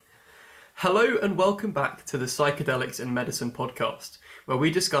Hello and welcome back to the Psychedelics in Medicine podcast, where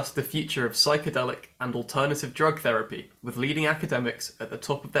we discuss the future of psychedelic and alternative drug therapy with leading academics at the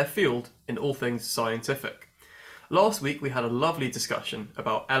top of their field in all things scientific. Last week we had a lovely discussion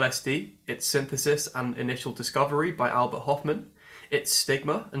about LSD, its synthesis and initial discovery by Albert Hofmann, its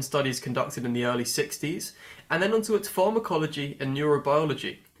stigma and studies conducted in the early 60s, and then onto its pharmacology and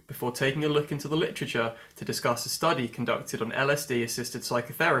neurobiology, before taking a look into the literature to discuss a study conducted on LSD-assisted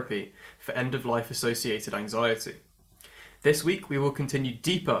psychotherapy for end-of-life associated anxiety. This week we will continue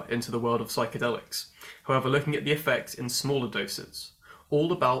deeper into the world of psychedelics, however looking at the effects in smaller doses,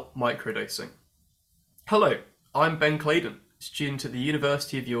 all about microdosing. Hello, I'm Ben Claydon, student at the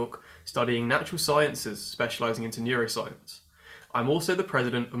University of York studying natural sciences specialising into neuroscience. I'm also the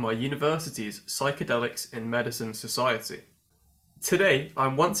president of my university's Psychedelics in Medicine Society. Today,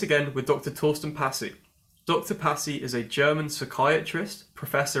 I'm once again with Dr. Torsten Passie. Dr. Passie is a German psychiatrist,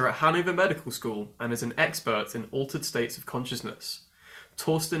 professor at Hanover Medical School, and is an expert in altered states of consciousness.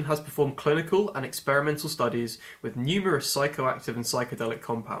 Torsten has performed clinical and experimental studies with numerous psychoactive and psychedelic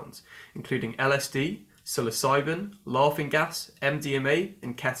compounds, including LSD, psilocybin, laughing gas, MDMA,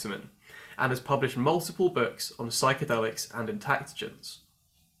 and ketamine, and has published multiple books on psychedelics and entheogens.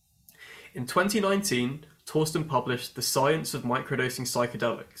 In 2019, Torsten published The Science of Microdosing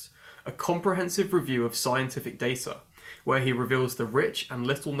Psychedelics, a comprehensive review of scientific data, where he reveals the rich and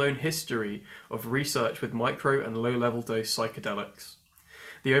little-known history of research with micro and low-level dose psychedelics.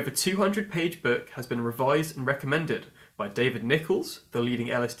 The over 200-page book has been revised and recommended by David Nichols, the leading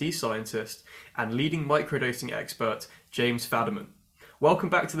LSD scientist, and leading microdosing expert James Fadiman. Welcome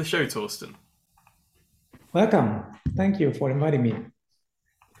back to the show, Torsten. Welcome. Thank you for inviting me.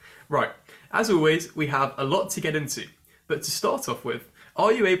 Right. As always, we have a lot to get into, but to start off with,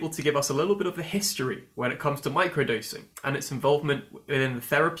 are you able to give us a little bit of the history when it comes to microdosing and its involvement within the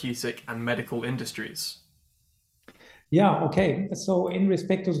therapeutic and medical industries? Yeah, okay. So in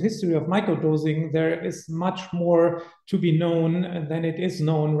respect to the history of microdosing, there is much more to be known than it is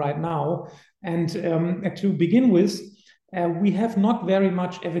known right now. And to begin with, we have not very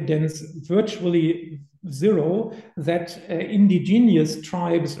much evidence, virtually zero, that indigenous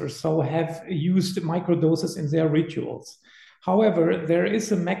tribes or so have used microdoses in their rituals. However, there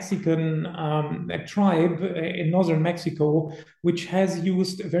is a Mexican tribe in northern Mexico which has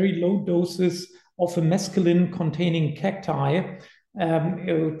used very low doses of a mescaline-containing cacti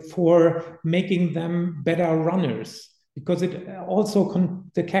for making them better runners, because it also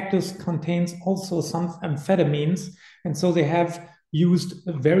the cactus contains also some amphetamines, and so they have used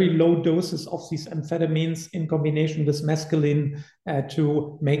very low doses of these amphetamines in combination with mescaline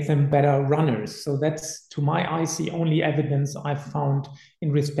to make them better runners. So that's, to my eyes, the only evidence I've found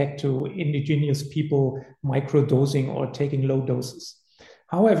in respect to indigenous people microdosing or taking low doses.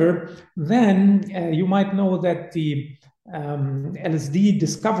 However, then you might know that the LSD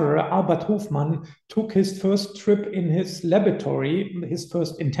discoverer Albert Hofmann took his first trip in his laboratory, his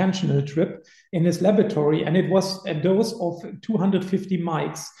first intentional trip in his laboratory, and it was a dose of 250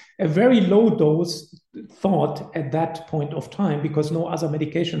 mics, a very low dose thought at that point of time because no other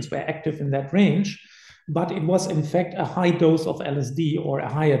medications were active in that range, but it was in fact a high dose of LSD or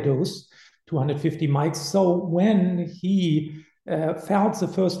a higher dose, 250 mics. So when he felt the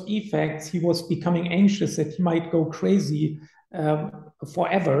first effects, he was becoming anxious that he might go crazy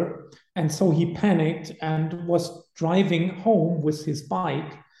forever. And so he panicked and was driving home with his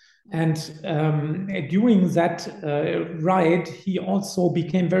bike. And during that ride, he also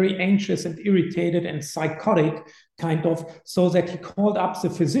became very anxious and irritated and psychotic, kind of, so that he called up the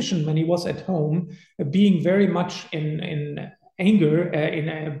physician when he was at home, being very much in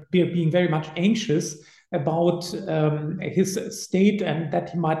anger, being very much anxious about his state and that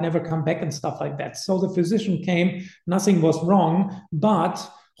he might never come back and stuff like that. So the physician came, nothing was wrong, but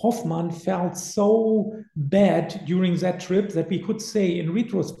Hofmann felt so bad during that trip that we could say in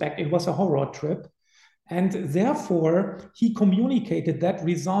retrospect it was a horror trip. And therefore, he communicated that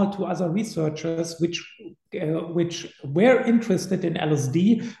result to other researchers which were interested in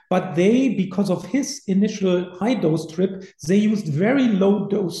LSD, but they, because of his initial high dose trip, they used very low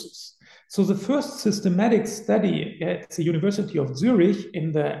doses. So the first systematic study at the University of Zurich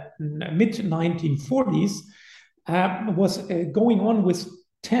in the mid-1940s was going on with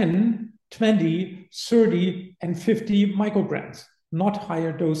 10, 20, 30, and 50 micrograms, not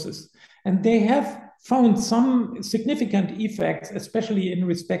higher doses. And they have found some significant effects, especially in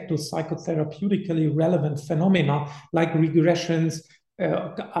respect to psychotherapeutically relevant phenomena like regressions,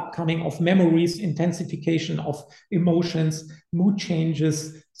 upcoming of memories, intensification of emotions, mood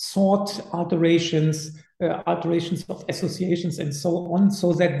changes, thought alterations, alterations of associations, and so on,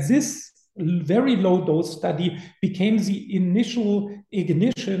 so that this very low dose study became the initial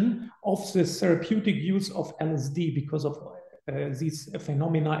ignition of the therapeutic use of LSD because of these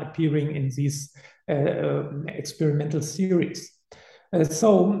phenomena appearing in these experimental series. This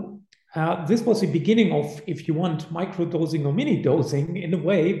was the beginning of, if you want, microdosing or mini dosing in a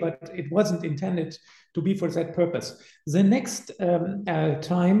way, but it wasn't intended to be for that purpose. The next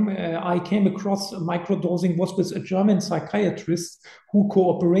time I came across microdosing was with a German psychiatrist who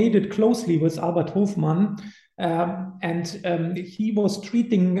cooperated closely with Albert Hofmann, and he was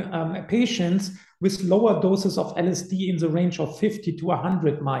treating patients with lower doses of LSD in the range of 50 to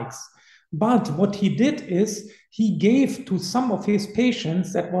 100 mics. But what he did is he gave to some of his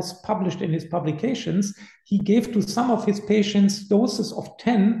patients, that was published in his publications, he gave to some of his patients doses of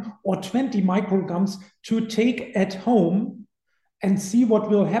 10 or 20 micrograms to take at home and see what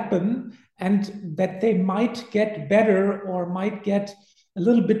will happen, and that they might get better or might get a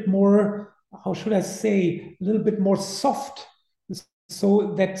little bit more, how should I say, a little bit more soft,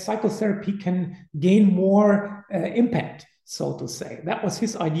 so that psychotherapy can gain more impact, so to say. That was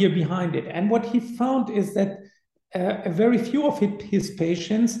his idea behind it. And what he found is that very few of his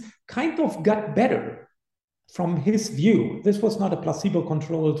patients kind of got better from his view. This was not a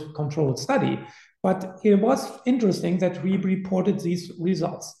placebo-controlled study, but it was interesting that we reported these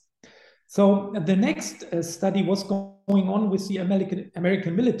results. So the next study was going on with the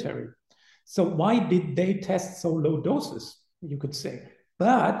American military. So why did they test so low doses, you could say?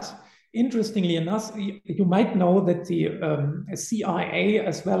 But interestingly enough, you might know that the CIA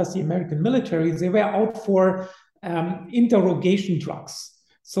as well as the American military, they were out for interrogation drugs,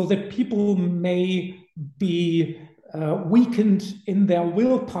 so that people may be weakened in their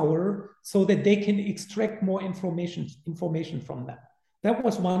willpower so that they can extract more information from them. That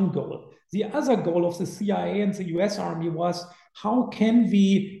was one goal. The other goal of the CIA and the US Army was, how can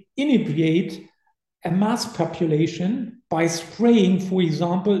we inebriate a mass population by spraying, for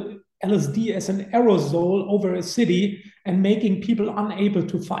example, LSD as an aerosol over a city and making people unable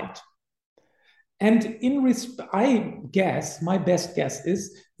to fight. And I guess, my best guess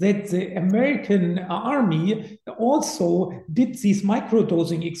is that the American army also did these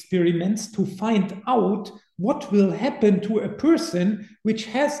microdosing experiments to find out what will happen to a person which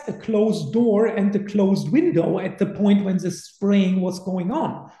has a closed door and a closed window at the point when the spraying was going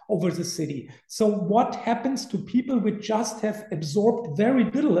on over the city. So what happens to people which just have absorbed very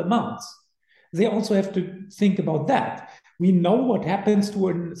little amounts? They also have to think about that. We know what happens to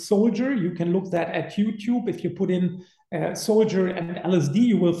a soldier. You can look that at YouTube. If you put in soldier and LSD,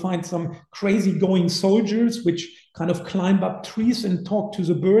 you will find some crazy going soldiers which kind of climb up trees and talk to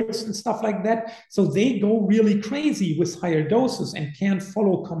the birds and stuff like that. So they go really crazy with higher doses and can't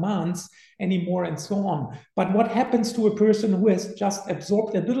follow commands anymore and so on. But what happens to a person who has just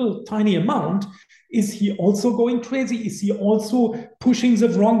absorbed a little tiny amount? Is he also going crazy? Is he also pushing the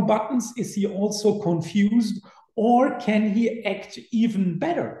wrong buttons? Is he also confused? Or can he act even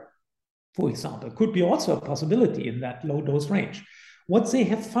better? For example, could be also a possibility in that low dose range. What they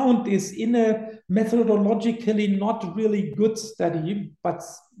have found is, in a methodologically not really good study, but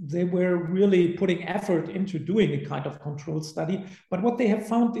they were really putting effort into doing a kind of controlled study. But what they have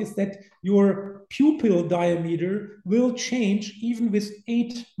found is that your pupil diameter will change even with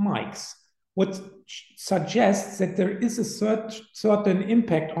 8 mics, what suggests that there is a certain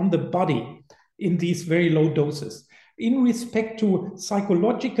impact on the body in these very low doses. In respect to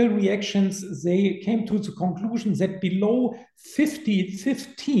psychological reactions, they came to the conclusion that below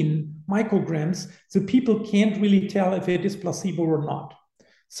 15 micrograms, the people can't really tell if it is placebo or not.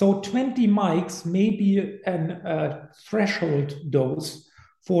 So 20 mics may be a threshold dose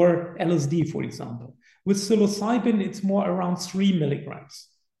for LSD, for example. With psilocybin, it's more around 3 milligrams,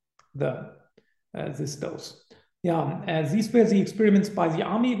 this dose. Yeah, these were the experiments by the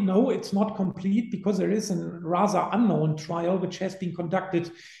Army. No, it's not complete, because there is a rather unknown trial which has been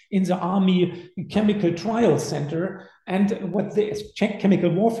conducted in the Army Chemical Trial Center and Chemical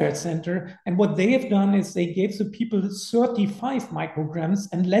Warfare Center. And what they have done is they gave the people 35 micrograms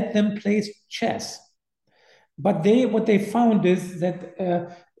and let them play chess. But what they found is that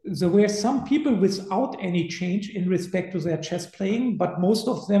there were some people without any change in respect to their chess playing, but most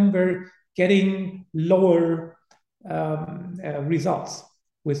of them were getting lower results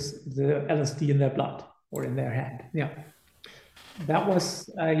with the LSD in their blood or in their hand. Yeah, that was,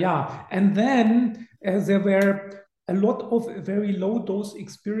 yeah. And then there were a lot of very low dose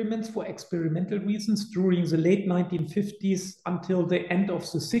experiments for experimental reasons during the late 1950s until the end of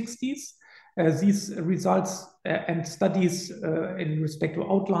the 60s. These results and studies in respect to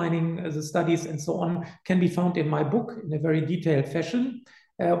outlining the studies and so on can be found in my book in a very detailed fashion.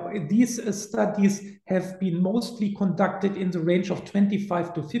 These studies have been mostly conducted in the range of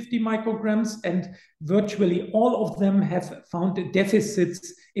 25 to 50 micrograms, and virtually all of them have found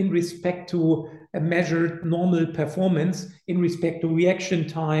deficits in respect to measured normal performance, in respect to reaction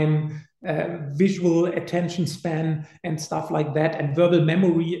time, visual attention span, and stuff like that, and verbal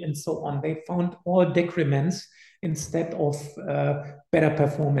memory, and so on. They found all decrements instead of better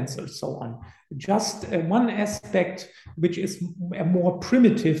performance or so on. Just one aspect, which is a more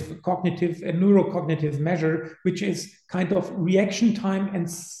primitive cognitive and neurocognitive measure, which is kind of reaction time and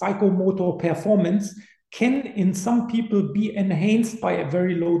psychomotor performance, can in some people be enhanced by a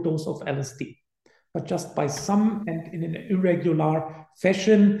very low dose of LSD, but just by some and in an irregular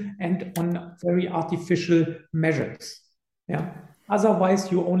fashion and on very artificial measures. Yeah.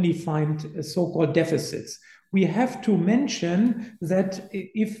 Otherwise, you only find so-called deficits. We have to mention that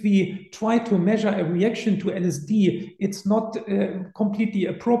if we try to measure a reaction to LSD, it's not completely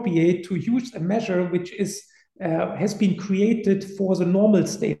appropriate to use a measure which is has been created for the normal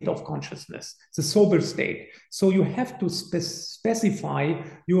state of consciousness, the sober state. So you have to specify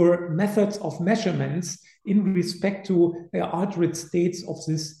your methods of measurements in respect to altered states of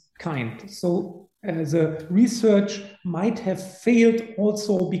this kind. So the research might have failed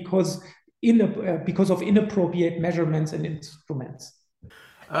also because of inappropriate measurements and instruments.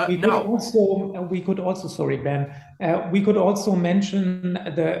 We could also, sorry, Ben, we could also mention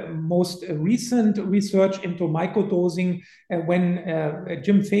the most recent research into microdosing when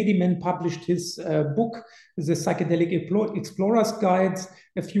Jim Fadiman published his book, The Psychedelic Explorer's Guides,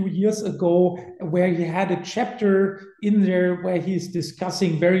 a few years ago, where he had a chapter in there where he's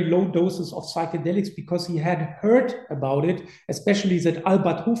discussing very low doses of psychedelics because he had heard about it, especially that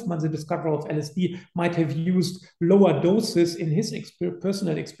Albert Hofmann, the discoverer of LSD, might have used lower doses in his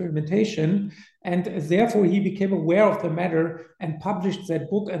personal experimentation. And therefore, he became aware of the matter and published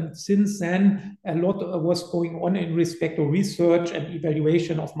that book. And since then, a lot was going on in respect to research and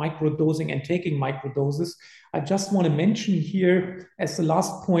evaluation of microdosing and taking microdoses. I just want to mention here as the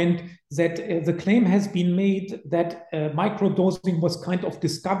last point that the claim has been made that microdosing was kind of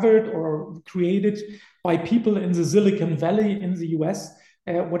discovered or created by people in the Silicon Valley in the US.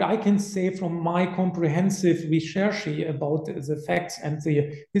 What I can say from my comprehensive research about the facts and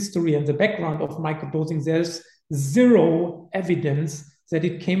the history and the background of microdosing, there's zero evidence that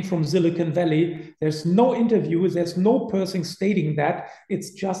it came from Silicon Valley. There's no interview, there's no person stating that.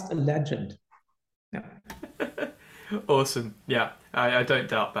 It's just a legend. Yeah. Awesome. Yeah, I don't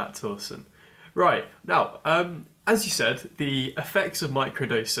doubt that, Torsten. Right. Now, as you said, the effects of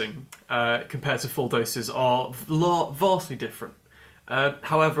microdosing compared to full doses are vastly different.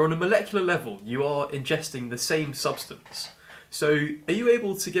 However, on a molecular level, you are ingesting the same substance. So, are you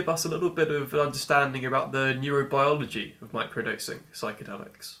able to give us a little bit of understanding about the neurobiology of microdosing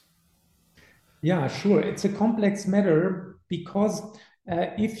psychedelics? Yeah, sure. It's a complex matter because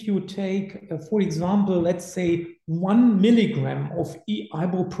if you take, for example, let's say 1 milligram of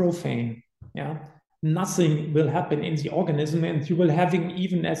ibuprofen, yeah, nothing will happen in the organism, and you will having,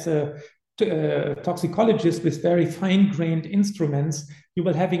 even as a toxicologist with very fine-grained instruments, you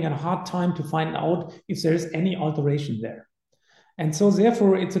will having a hard time to find out if there is any alteration there. And so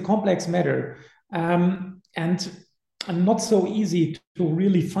therefore it's a complex matter and not so easy to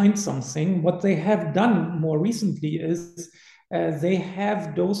really find something. What they have done more recently is they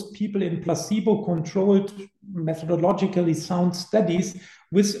have those people in placebo-controlled, methodologically sound studies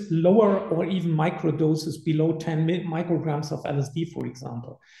with lower or even microdoses below 10 micrograms of LSD, for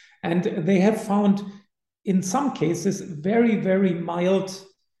example. And they have found, in some cases, very, very mild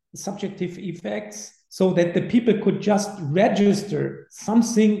subjective effects, so that the people could just register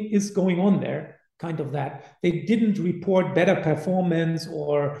something is going on there, kind of that. They didn't report better performance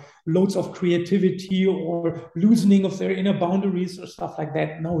or loads of creativity or loosening of their inner boundaries or stuff like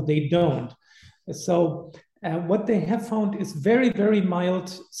that. No, they don't. So what they have found is very, very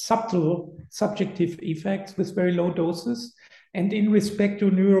mild, subtle subjective effects with very low doses. And in respect to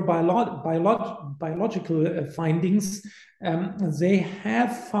neurobiological findings, they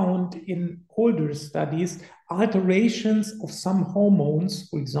have found in older studies alterations of some hormones,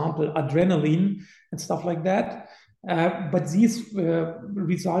 for example, adrenaline and stuff like that. But these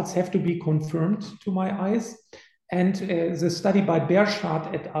results have to be confirmed to my eyes. And the study by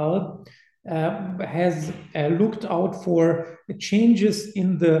Berschardt et al. Has looked out for changes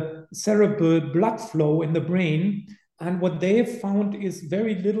in the cerebral blood flow in the brain. And what they have found is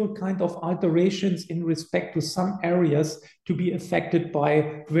very little kind of alterations in respect to some areas to be affected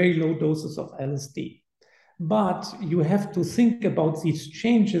by very low doses of LSD. But you have to think about these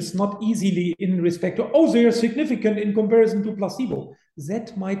changes not easily in respect to, oh, they are significant in comparison to placebo.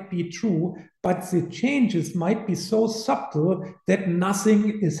 that might be true, but the changes might be so subtle that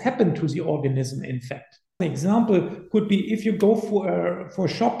nothing is happened to the organism, in fact. An example could be if you go for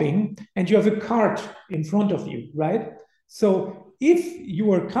shopping and you have a cart in front of you, right? So if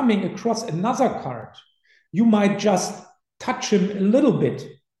you are coming across another cart, you might just touch him a little bit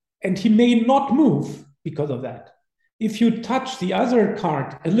and he may not move because of that. If you touch the other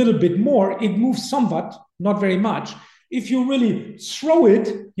cart a little bit more, it moves somewhat, not very much. If you really throw it,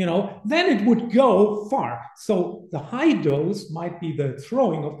 then it would go far. So the high dose might be the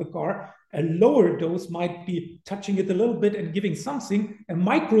throwing of the car. A lower dose might be touching it a little bit and giving something. A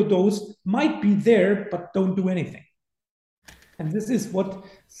microdose might be there, but don't do anything. And this is what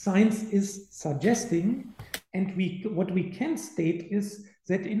science is suggesting. And what we can state is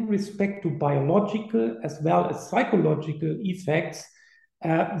that in respect to biological as well as psychological effects,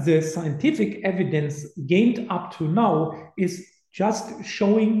 the scientific evidence gained up to now is just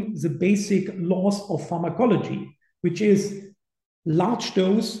showing the basic laws of pharmacology, which is large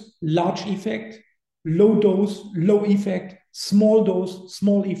dose, large effect, low dose, low effect, small dose,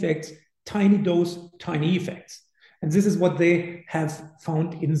 small effects, tiny dose, tiny effects. And this is what they have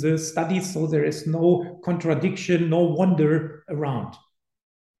found in the studies. So there is no contradiction, no wonder around.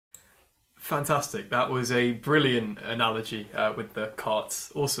 Fantastic. That was a brilliant analogy with the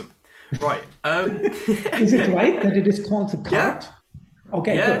carts. Awesome. Right. Is it right that it is called the cart? Yeah.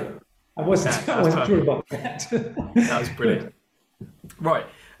 Okay, yeah. Good. I wasn't sure about that. That was brilliant. Right.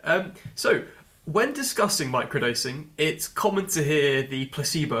 So when discussing microdosing, it's common to hear the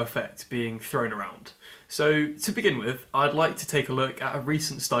placebo effect being thrown around. So to begin with, I'd like to take a look at a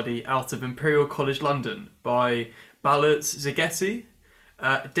recent study out of Imperial College London by Balert Zaghetti,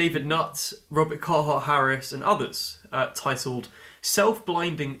 David Nutt, Robert Carhart-Harris and others, titled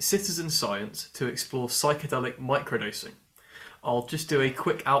Self-Blinding Citizen Science to Explore Psychedelic Microdosing. I'll just do a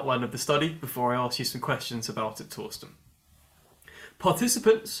quick outline of the study before I ask you some questions about it, Torsten.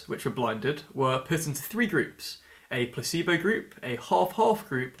 Participants, which were blinded, were put into three groups: a placebo group, a half-half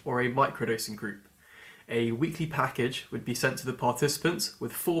group, or a microdosing group. A weekly package would be sent to the participants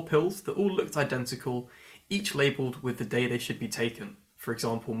with 4 pills that all looked identical, each labelled with the day they should be taken. For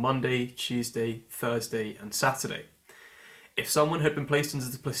example, Monday, Tuesday, Thursday, and Saturday. If someone had been placed into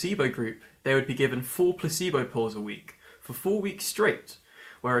the placebo group, they would be given 4 placebo pills a week for 4 weeks straight,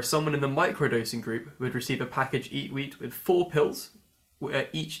 whereas someone in the microdosing group would receive a package each week with 4 pills,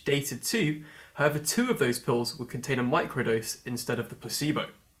 each dated 2. However, 2 of those pills would contain a microdose instead of the placebo.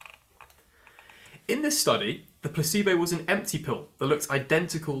 In this study, the placebo was an empty pill that looked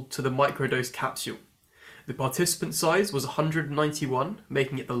identical to the microdose capsule. The participant size was 191,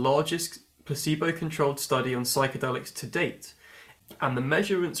 making it the largest placebo-controlled study on psychedelics to date, and the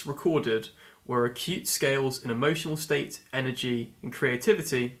measurements recorded were acute scales in emotional state, energy, and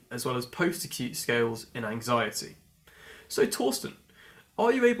creativity, as well as post-acute scales in anxiety. So Torsten,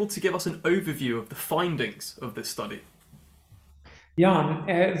 are you able to give us an overview of the findings of this study? Yeah,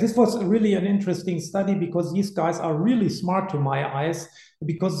 this was really an interesting study because these guys are really smart to my eyes,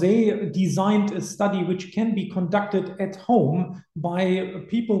 because they designed a study which can be conducted at home by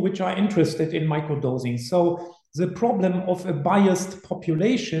people which are interested in microdosing. So the problem of a biased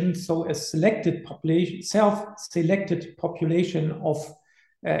population, so a selected population, self-selected population of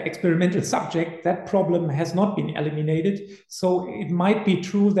experimental subject, that problem has not been eliminated. So it might be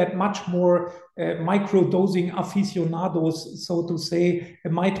true that much more microdosing aficionados, so to say,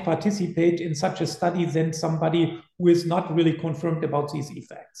 might participate in such a study than somebody who is not really confirmed about these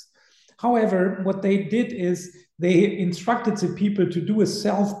effects. However, what they did is they instructed the people to do a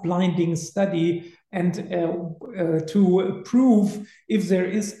self-blinding study and to prove if there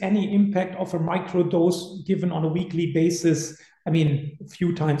is any impact of a microdose given on a weekly basis, a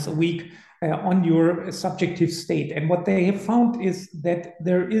few times a week, on your subjective state. And what they have found is that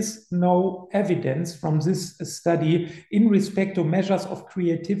there is no evidence from this study in respect to measures of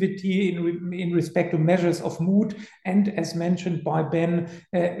creativity, in respect to measures of mood, and as mentioned by Ben,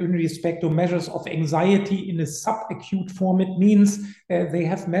 in respect to measures of anxiety in a subacute form. It means they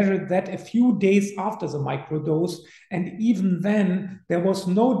have measured that a few days after the microdose, and even then there was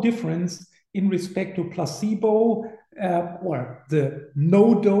no difference in respect to placebo or the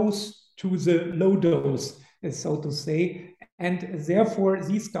no dose to the low dose, so to say. And therefore,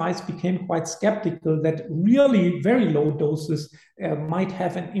 these guys became quite skeptical that really very low doses might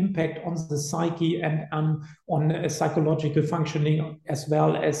have an impact on the psyche and on psychological functioning, as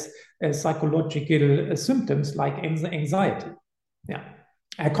well as psychological symptoms like anxiety. Yeah.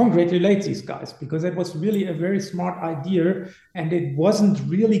 I congratulate these guys because it was really a very smart idea, and it wasn't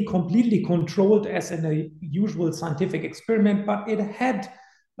really completely controlled as in a usual scientific experiment, but it had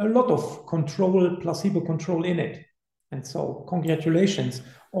a lot of control, placebo control in it. And so congratulations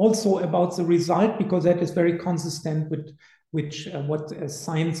also about the result, because that is very consistent with what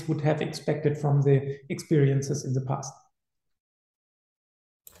science would have expected from the experiences in the past.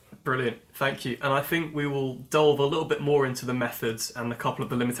 Brilliant, thank you. And I think we will delve a little bit more into the methods and a couple of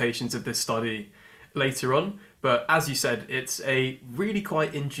the limitations of this study later on. But as you said, it's a really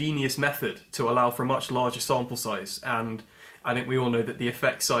quite ingenious method to allow for a much larger sample size. And I think we all know that the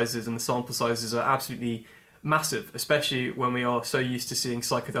effect sizes and the sample sizes are absolutely massive, especially when we are so used to seeing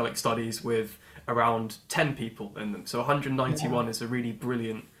psychedelic studies with around 10 people in them. So 191 is a really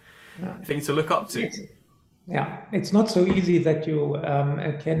brilliant thing to look up to. Yeah, it's not so easy that you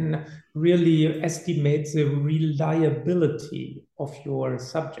can really estimate the reliability of your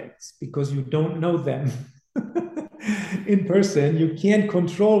subjects because you don't know them in person. You can't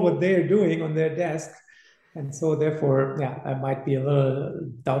control what they're doing on their desk. And so therefore, yeah, there might be a little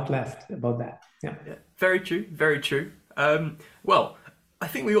doubt left about that. Yeah. Very true, very true. Well, I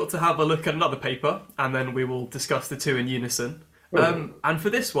think we ought to have a look at another paper and then we will discuss the two in unison. And for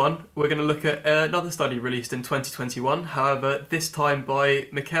this one, we're going to look at another study released in 2021, however, this time by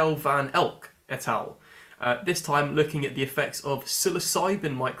Michael van Elk et al. This time looking at the effects of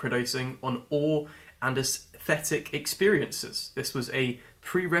psilocybin microdosing on awe and aesthetic experiences. This was a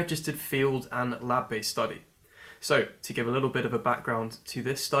pre-registered field and lab-based study. So, to give a little bit of a background to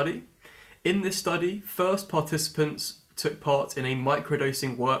this study, in this study, first participants took part in a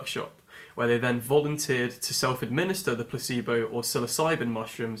microdosing workshop, where they then volunteered to self-administer the placebo or psilocybin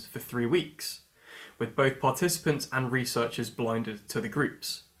mushrooms for 3 weeks, with both participants and researchers blinded to the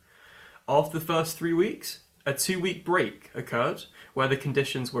groups. After the first 3 weeks, a 2-week break occurred where the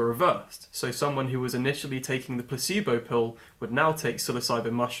conditions were reversed, so someone who was initially taking the placebo pill would now take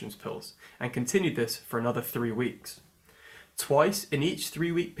psilocybin mushrooms pills, and continued this for another 3 weeks. Twice in each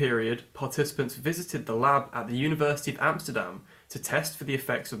 3-week period, participants visited the lab at the University of Amsterdam to test for the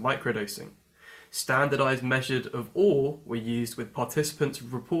effects of microdosing. Standardized measures of awe were used, with participants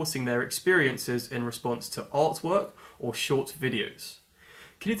reporting their experiences in response to artwork or short videos.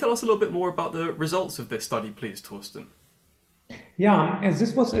 Can you tell us a little bit more about the results of this study, please, Torsten? Yeah, as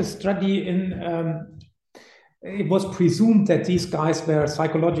this was a study it was presumed that these guys were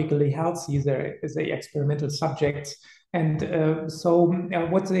psychologically healthy, they experimental subjects. And so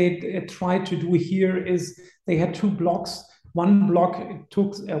what they tried to do here is they had 2 blocks. One group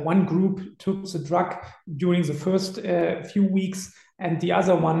took the drug during the first few weeks, and the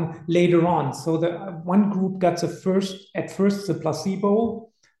other one later on. So the one group got at first the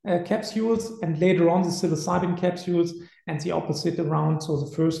placebo capsules, and later on the psilocybin capsules, and the opposite around. So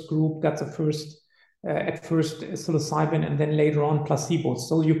the first group got at first psilocybin, and then later on placebo.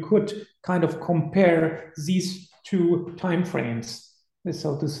 So you could kind of compare these 2 time frames,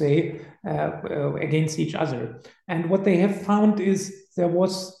 so to say, against each other. And what they have found is there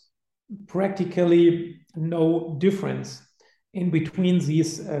was practically no difference in between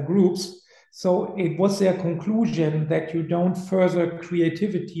these groups. So it was their conclusion that you don't further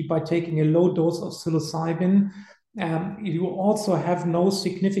creativity by taking a low dose of psilocybin. You also have no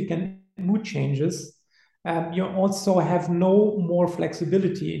significant mood changes. You also have no more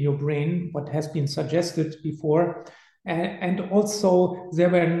flexibility in your brain, what has been suggested before. And also there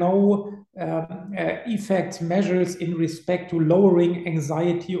were no effects measures in respect to lowering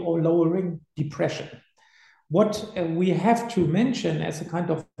anxiety or lowering depression. What we have to mention as a kind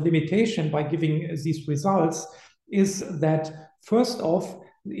of limitation by giving these results is that, first off,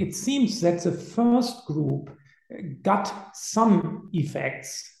 it seems that the first group got some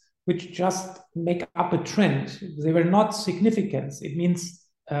effects which just make up a trend. They were not significant. It means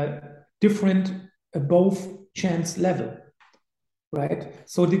different above chance level, right?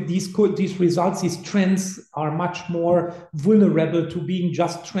 So these results, these trends are much more vulnerable to being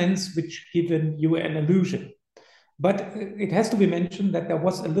just trends which give you an illusion. But it has to be mentioned that there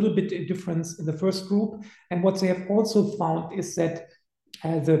was a little bit of difference in the first group. And what they have also found is that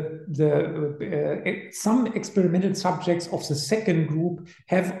some experimental subjects of the second group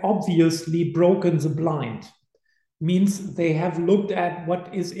have obviously broken the blind. Means they have looked at what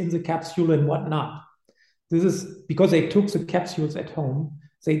is in the capsule and what not. This is because they took the capsules at home.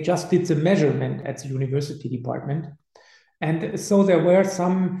 They just did the measurement at the university department. And so there were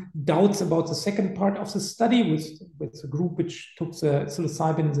some doubts about the second part of the study with the group which took the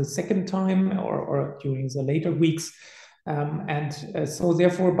psilocybin the second time or during the later weeks. So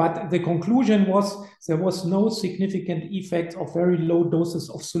therefore, but the conclusion was there was no significant effect of very low doses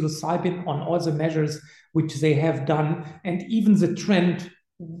of psilocybin on all the measures which they have done. And even the trend,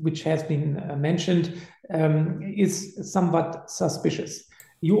 which has been mentioned, is somewhat suspicious.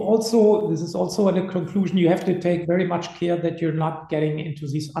 This is also a conclusion, you have to take very much care that you're not getting into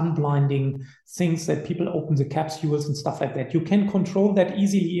these unblinding things that people open the capsules and stuff like that. You can control that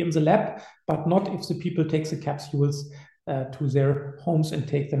easily in the lab, but not if the people take the capsules to their homes and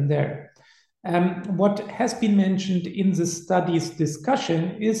take them there. What has been mentioned in the study's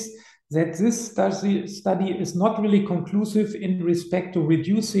discussion is that this study is not really conclusive in respect to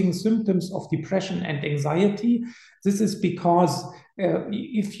reducing symptoms of depression and anxiety. This is because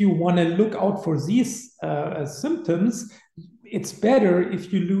if you want to look out for these symptoms, it's better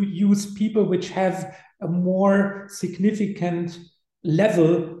if you use people which have a more significant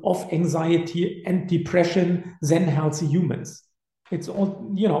level of anxiety and depression than healthy humans. It's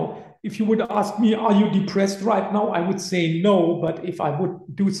all, if you would ask me, are you depressed right now? I would say no, but if I would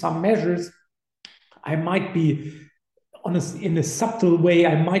do some measures, I might be, in a subtle way,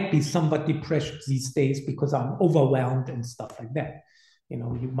 I might be somewhat depressed these days because I'm overwhelmed and stuff like that.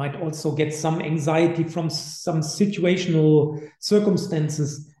 You might also get some anxiety from some situational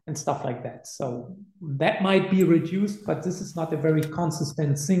circumstances and stuff like that. So that might be reduced, but this is not a very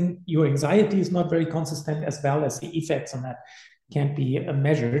consistent thing. Your anxiety is not very consistent, as well as the effects on that can't be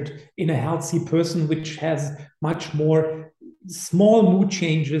measured in a healthy person, which has much more small mood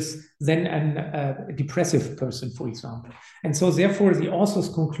changes than a depressive person, for example. And so therefore, the authors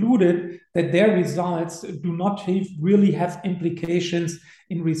concluded that their results do not really have implications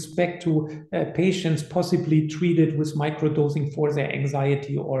in respect to patients possibly treated with microdosing for their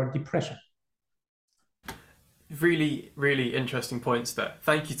anxiety or depression. Really, really interesting points there.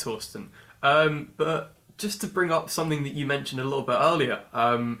 Thank you, Torsten. But just to bring up something that you mentioned a little bit earlier,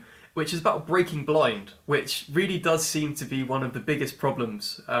 which is about breaking blind, which really does seem to be one of the biggest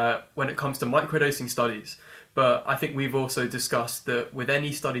problems when it comes to microdosing studies. But I think we've also discussed that with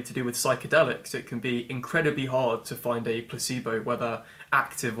any study to do with psychedelics, it can be incredibly hard to find a placebo, whether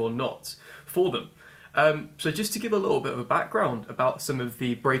active or not, for them. So just to give a little bit of a background about some of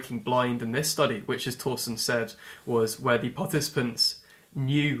the breaking blind in this study, which, as Torsten said, was where the participants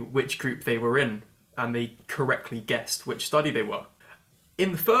knew which group they were in and they correctly guessed which study they were.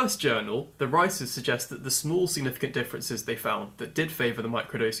 In the first journal, the writers suggest that the small significant differences they found that did favour the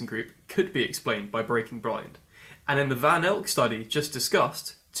microdosing group could be explained by breaking blind. And in the Van Elk study just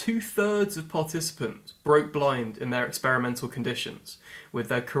discussed, 2/3 of participants broke blind in their experimental conditions, with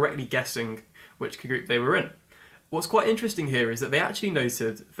their correctly guessing which group they were in. What's quite interesting here is that they actually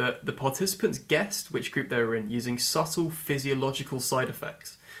noted that the participants guessed which group they were in using subtle physiological side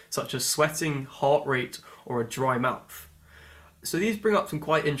effects, such as sweating, heart rate, or a dry mouth. So these bring up some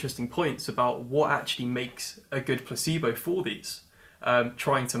quite interesting points about what actually makes a good placebo for these,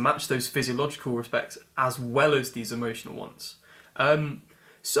 trying to match those physiological respects as well as these emotional ones.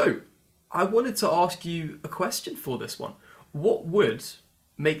 So I wanted to ask you a question for this one. What would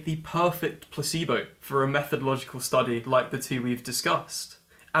make the perfect placebo for a methodological study like the two we've discussed?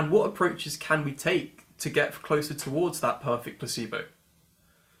 And what approaches can we take to get closer towards that perfect placebo?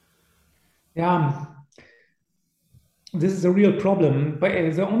 Yeah, this is a real problem. But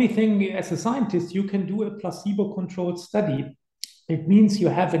the only thing, as a scientist, you can do a placebo-controlled study. It means you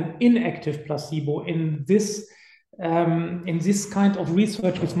have an inactive placebo in this kind of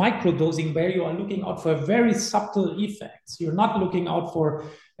research with microdosing, where you are looking out for very subtle effects. You're not looking out for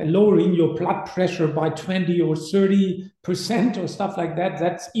lowering your blood pressure by 20 or 30% or stuff like that.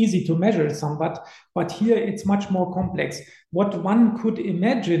 That's easy to measure somewhat, but here it's much more complex. What one could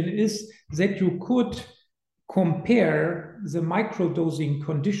imagine is that you could compare the microdosing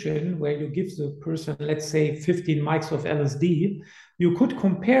condition, where you give the person, let's say, 15 mics of LSD. You could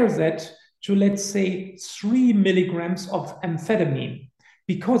compare that to, let's say, 3 milligrams of amphetamine,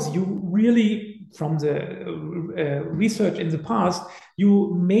 because you really, from the research in the past,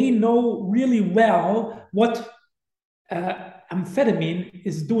 you may know really well what amphetamine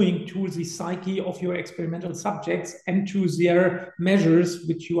is doing to the psyche of your experimental subjects and to their measures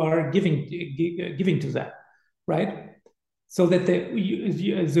which you are giving to them, right? So that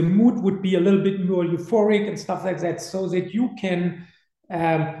the mood would be a little bit more euphoric and stuff like that, so that you can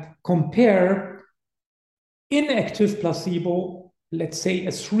compare inactive placebo, let's say a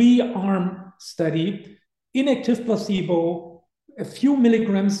 3-arm study, inactive placebo, a few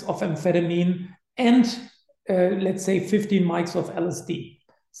milligrams of amphetamine, and let's say 15 mics of LSD.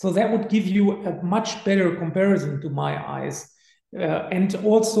 So that would give you a much better comparison, to my eyes. And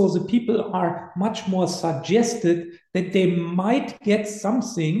also the people are much more suggested that they might get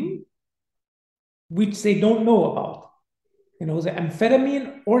something which they don't know about. The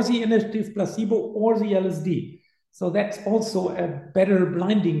amphetamine or the inactive placebo or the LSD. So that's also a better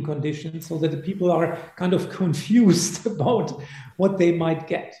blinding condition, so that the people are kind of confused about what they might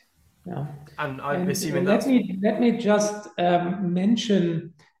get. Yeah. And I'm assuming let me just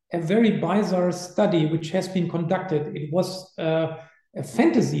mention a very bizarre study which has been conducted. It was a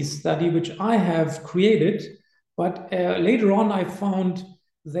fantasy study which I have created, but later on I found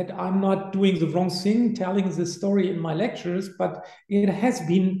that I'm not doing the wrong thing telling this story in my lectures, but it has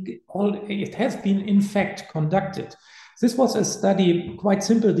been in fact conducted. This was a study, quite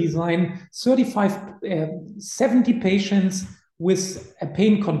simple design, 70 patients with a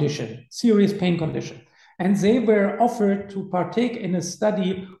pain condition, serious pain condition. And they were offered to partake in a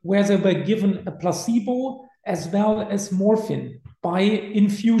study where they were given a placebo as well as morphine by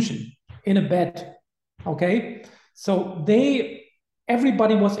infusion in a bed. Okay? So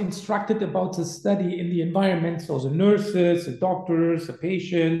everybody was instructed about the study in the environment. So the nurses, the doctors, the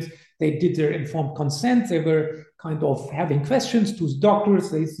patients, they did their informed consent. They were kind of having questions to the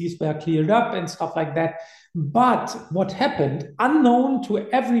doctors. These were cleared up and stuff like that. But what happened, unknown to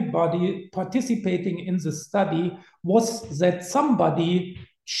everybody participating in the study, was that somebody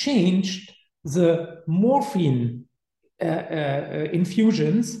changed the morphine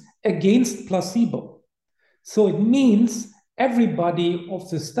infusions against placebo. So it means everybody of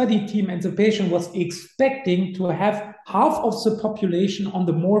the study team and the patient was expecting to have half of the population on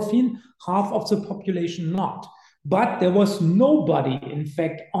the morphine, half of the population not. But there was nobody, in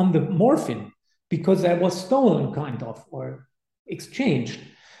fact, on the morphine because that was stolen, kind of, or exchanged.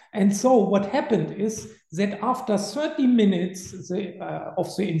 And so what happened is that after 30 minutes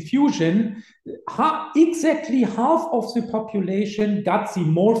of the infusion, exactly half of the population got the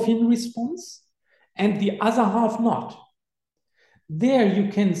morphine response and the other half not. There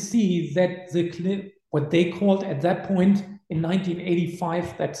you can see that what they called at that point in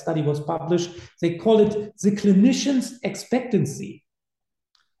 1985, that study was published, they call it the clinician's expectancy,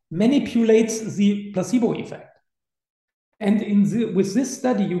 manipulates the placebo effect. And with this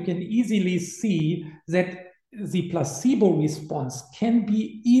study, you can easily see that the placebo response can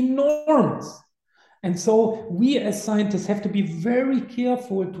be enormous. And so we as scientists have to be very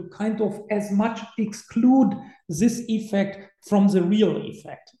careful to kind of as much exclude this effect from the real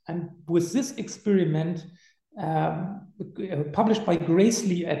effect. And with this experiment, published by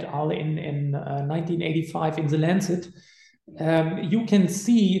Gracely et al. in 1985 in The Lancet, you can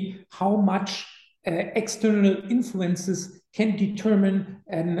see how much external influences can determine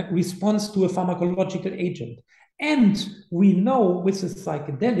a response to a pharmacological agent. And we know with the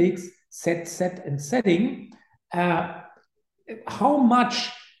psychedelics, set, and setting, how much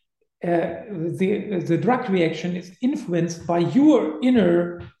the drug reaction is influenced by your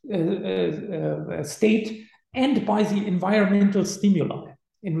inner state and by the environmental stimuli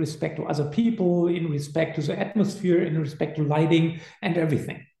in respect to other people, in respect to the atmosphere, in respect to lighting and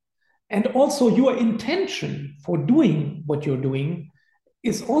everything. And also your intention for doing what you're doing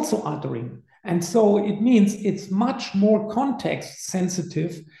is also altering. And so it means it's much more context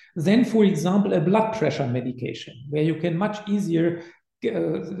sensitive than, for example, a blood pressure medication, where you can much easier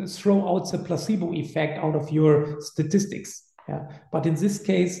throw out the placebo effect out of your statistics. Yeah. But in this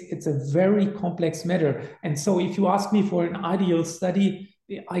case, it's a very complex matter. And so if you ask me for an ideal study,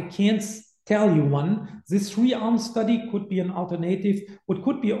 I can't tell you one. This 3-arm study could be an alternative. What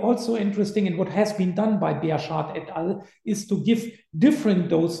could be also interesting, and what has been done by Berchard et al., is to give different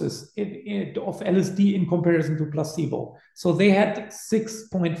doses of LSD in comparison to placebo. So they had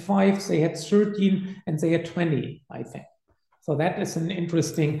 6.5, they had 13, and they had 20, I think. So that is an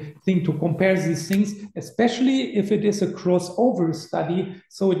interesting thing to compare these things, especially if it is a crossover study.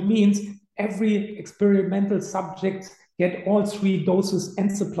 So it means every experimental subject get all 3 doses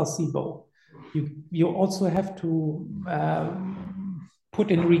and the placebo. You also have to put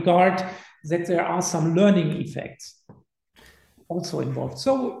in regard that there are some learning effects also involved.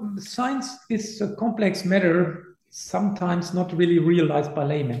 So science is a complex matter, sometimes not really realized by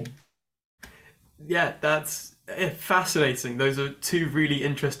laymen. Yeah, that's fascinating. Those are 2 really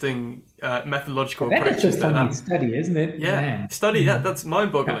interesting methodological approaches. That's a funny study, isn't it? Yeah, that's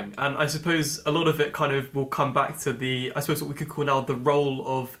mind-boggling. Yeah. And I suppose a lot of it kind of will come back to I suppose what we could call now the role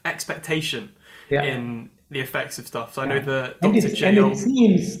of expectation in the effects of stuff. So I know that Dr.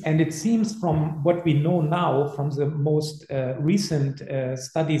 It seems from what we know now from the most recent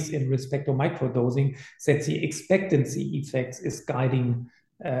studies in respect to microdosing, that the expectancy effects is guiding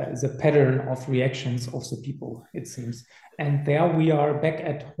the pattern of reactions of the people, it seems. And there we are back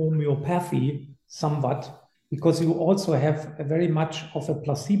at homeopathy somewhat, because you also have a very much of a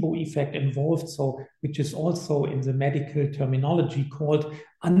placebo effect involved, so which is also in the medical terminology called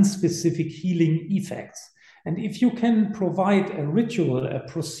unspecific healing effects. And if you can provide a ritual, a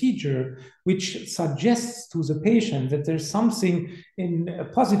procedure, which suggests to the patient that there's something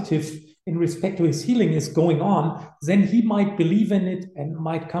positive in respect to his healing is going on, then he might believe in it and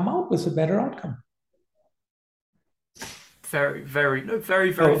might come out with a better outcome. Very, very, no,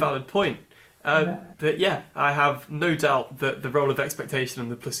 very, very valid point. But yeah, I have no doubt that the role of expectation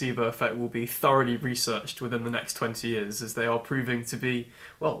and the placebo effect will be thoroughly researched within the next 20 years, as they are proving to be,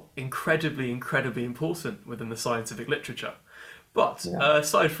 well, incredibly, incredibly important within the scientific literature. But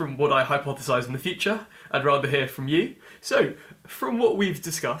aside from what I hypothesize in the future, I'd rather hear from you. So, from what we've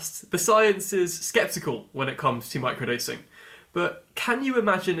discussed, the science is skeptical when it comes to microdosing. But can you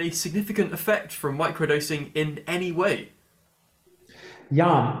imagine a significant effect from microdosing in any way?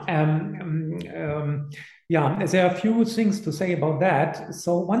 Yeah, there are a few things to say about that.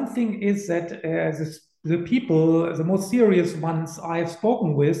 So one thing is that the people, the most serious ones I've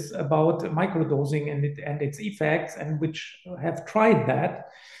spoken with about microdosing and its effects, and which have tried that,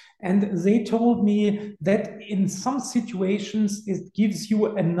 and they told me that in some situations it gives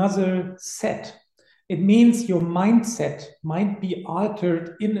you another set. It means your mindset might be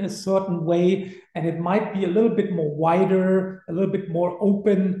altered in a certain way, and it might be a little bit more wider, a little bit more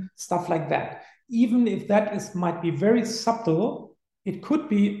open, stuff like that. Even if that might be very subtle, it could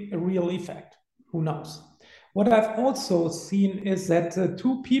be a real effect. Who knows? What I've also seen is that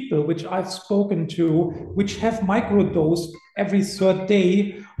two people which I've spoken to, which have microdosed every third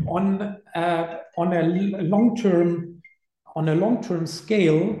day on a long-term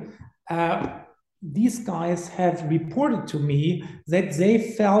scale, these guys have reported to me that they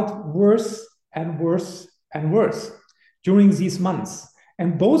felt worse and worse and worse during these months.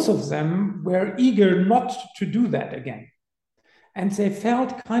 And both of them were eager not to do that again. And they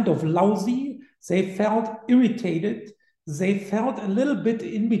felt kind of lousy. They felt irritated. They felt a little bit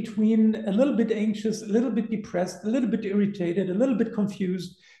in between, a little bit anxious, a little bit depressed, a little bit irritated, a little bit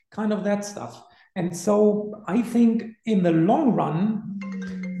confused, kind of that stuff. And so I think in the long run,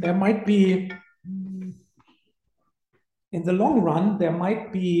 there might be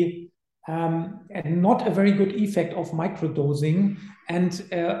not a very good effect of microdosing. And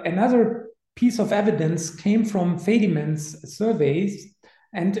another piece of evidence came from Fadiman's surveys,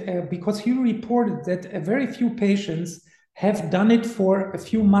 and because he reported that very few patients have done it for a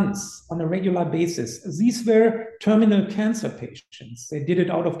few months on a regular basis. These were terminal cancer patients. They did it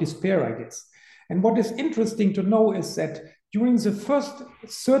out of despair, I guess. And what is interesting to know is that during the first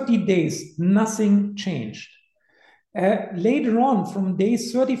 30 days, nothing changed. Later on, from day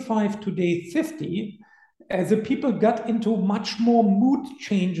 35 to day 50, the people got into much more mood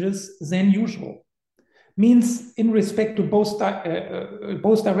changes than usual. Means in respect to both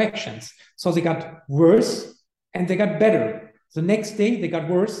directions. So they got worse and they got better. The next day they got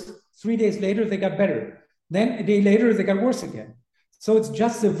worse. 3 days later they got better. Then a day later they got worse again. So it's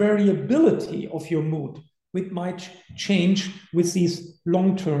just the variability of your mood which might change with these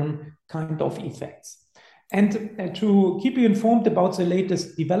long-term kind of effects. And to keep you informed about the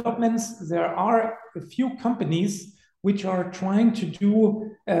latest developments, there are a few companies which are trying to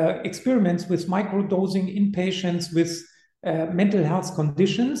do experiments with microdosing in patients with mental health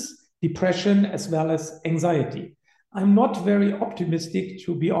conditions, depression, as well as anxiety. I'm not very optimistic,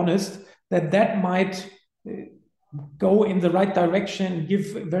 to be honest, that might go in the right direction, give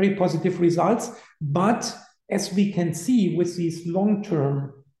very positive results. But as we can see with these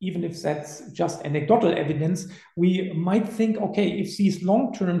long-term, even if that's just anecdotal evidence, we might think, okay, if these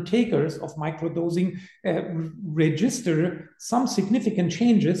long-term takers of microdosing register some significant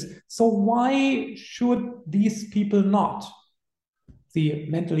changes, so why should these people not? The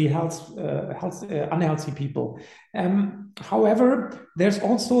mentally unhealthy people. However, there's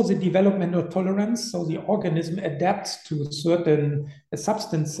also the development of tolerance. So the organism adapts to certain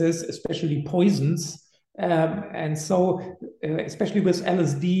substances, especially poisons. And so, especially with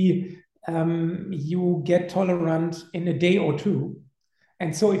LSD, you get tolerant in a day or two.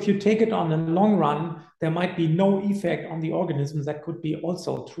 And so if you take it on a long run, there might be no effect on the organism. That could be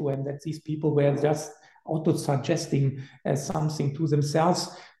also true, and that these people were just auto-suggesting something to themselves.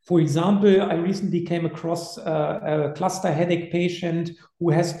 For example, I recently came across a cluster headache patient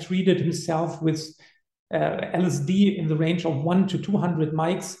who has treated himself with LSD in the range of 1 to 200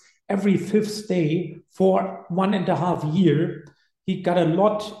 mics every fifth day for 1.5 years. he got a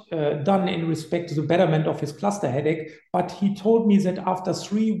lot done in respect to the betterment of his cluster headache, but he told me that after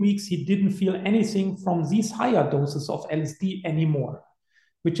 3 weeks, he didn't feel anything from these higher doses of LSD anymore,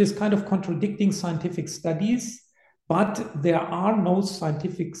 which is kind of contradicting scientific studies, but there are no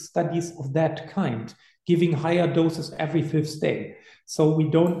scientific studies of that kind, giving higher doses every 5th day. So we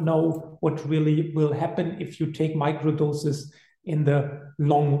don't know what really will happen if you take microdoses in the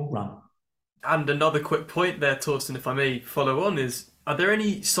long run. And another quick point there, Torsten, if I may follow on, is are there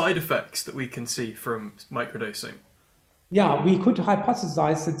any side effects that we can see from microdosing? Yeah, we could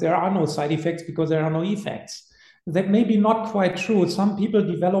hypothesize that there are no side effects because there are no effects. That may be not quite true. Some people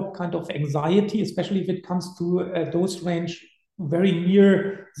develop kind of anxiety, especially if it comes to a dose range very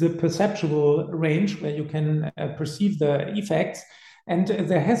near the perceptual range where you can perceive the effects. And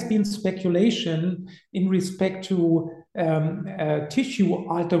there has been speculation in respect to tissue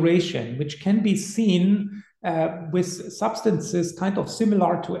alteration, which can be seen with substances kind of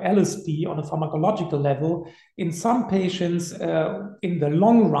similar to LSD on a pharmacological level. In some patients, in the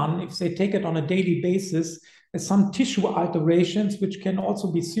long run, if they take it on a daily basis, some tissue alterations, which can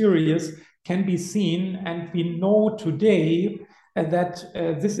also be serious, can be seen. And we know today that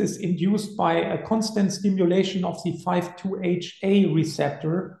this is induced by a constant stimulation of the 5-2-HA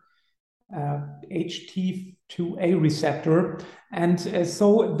receptor, HT2A receptor. And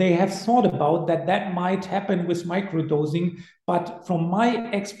so they have thought about that might happen with microdosing. But from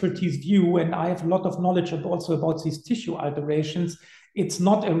my expertise view, and I have a lot of knowledge also about these tissue alterations, it's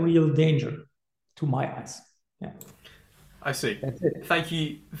not a real danger to my eyes. Yeah. I see. Thank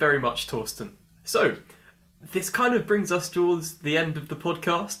you very much, Torsten. So, this kind of brings us towards the end of the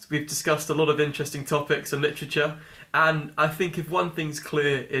podcast. We've discussed a lot of interesting topics and literature, and I think if one thing's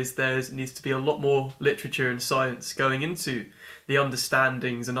clear is there needs to be a lot more literature and science going into the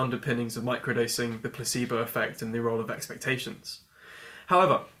understandings and underpinnings of microdosing, the placebo effect, and the role of expectations.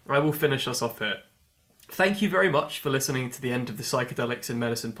 However, I will finish us off here. Thank you very much for listening to the end of the Psychedelics in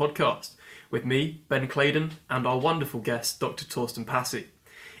Medicine podcast with me, Ben Claydon, and our wonderful guest, Dr. Torsten Passie.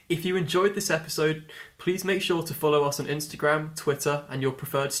 If you enjoyed this episode, please make sure to follow us on Instagram, Twitter, and your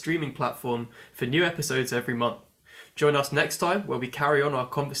preferred streaming platform for new episodes every month. Join us next time where we carry on our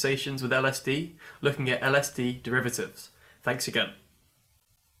conversations with LSD, looking at LSD derivatives. Thanks again.